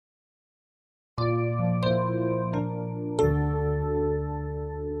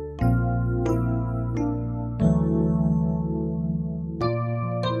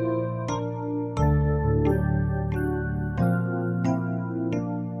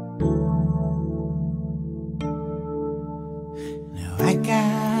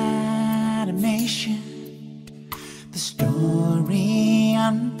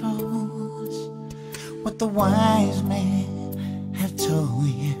the wise men have told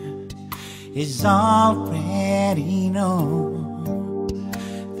you is already known,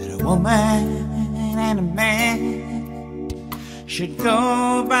 that a woman and a man should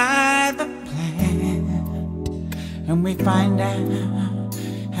go by the plan, and we find out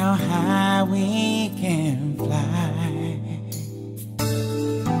how high we can fly.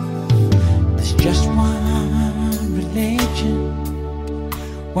 There's just one religion,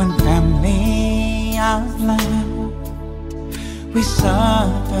 one family of love. We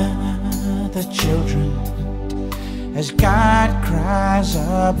suffer the children as God cries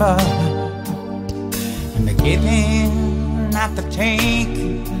above, and the giving, not the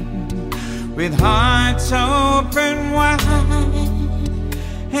taking, with hearts open wide.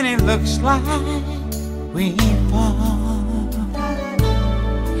 And it looks like we fall,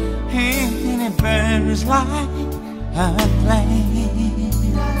 and it burns like a flame,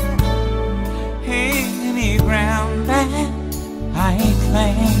 any ground that I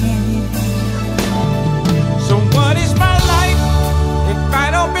claim. So what is my life if I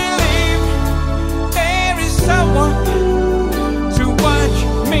don't believe there is someone to watch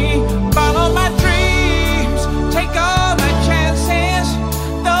me follow my dreams, take all my chances,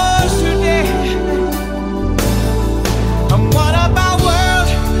 those who dare? And what about world?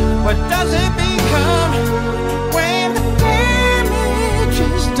 What does it become when the damage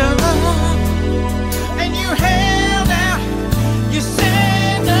is done? And you held out, you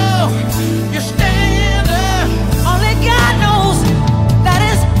said no, you stand up. Only God knows that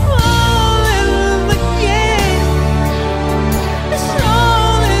is all in the game. It's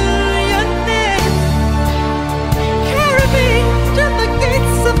all in your name. Carry me to the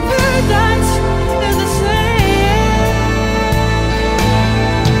gates of paradise. There's a saying.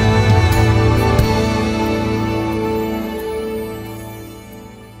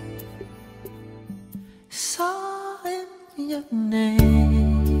 It's all in your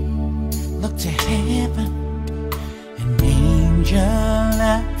name. Look to heaven, an angel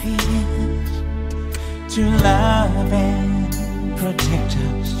appears to love and protect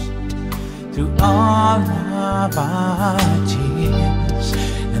us through all of our tears.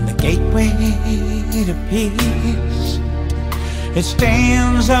 And the gateway to peace, it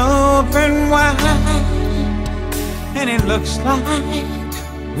stands open wide, and it looks like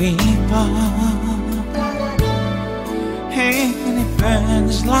we fall, and it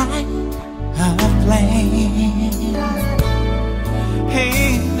burns like a flame,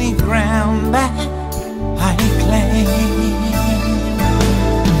 any ground that I claim.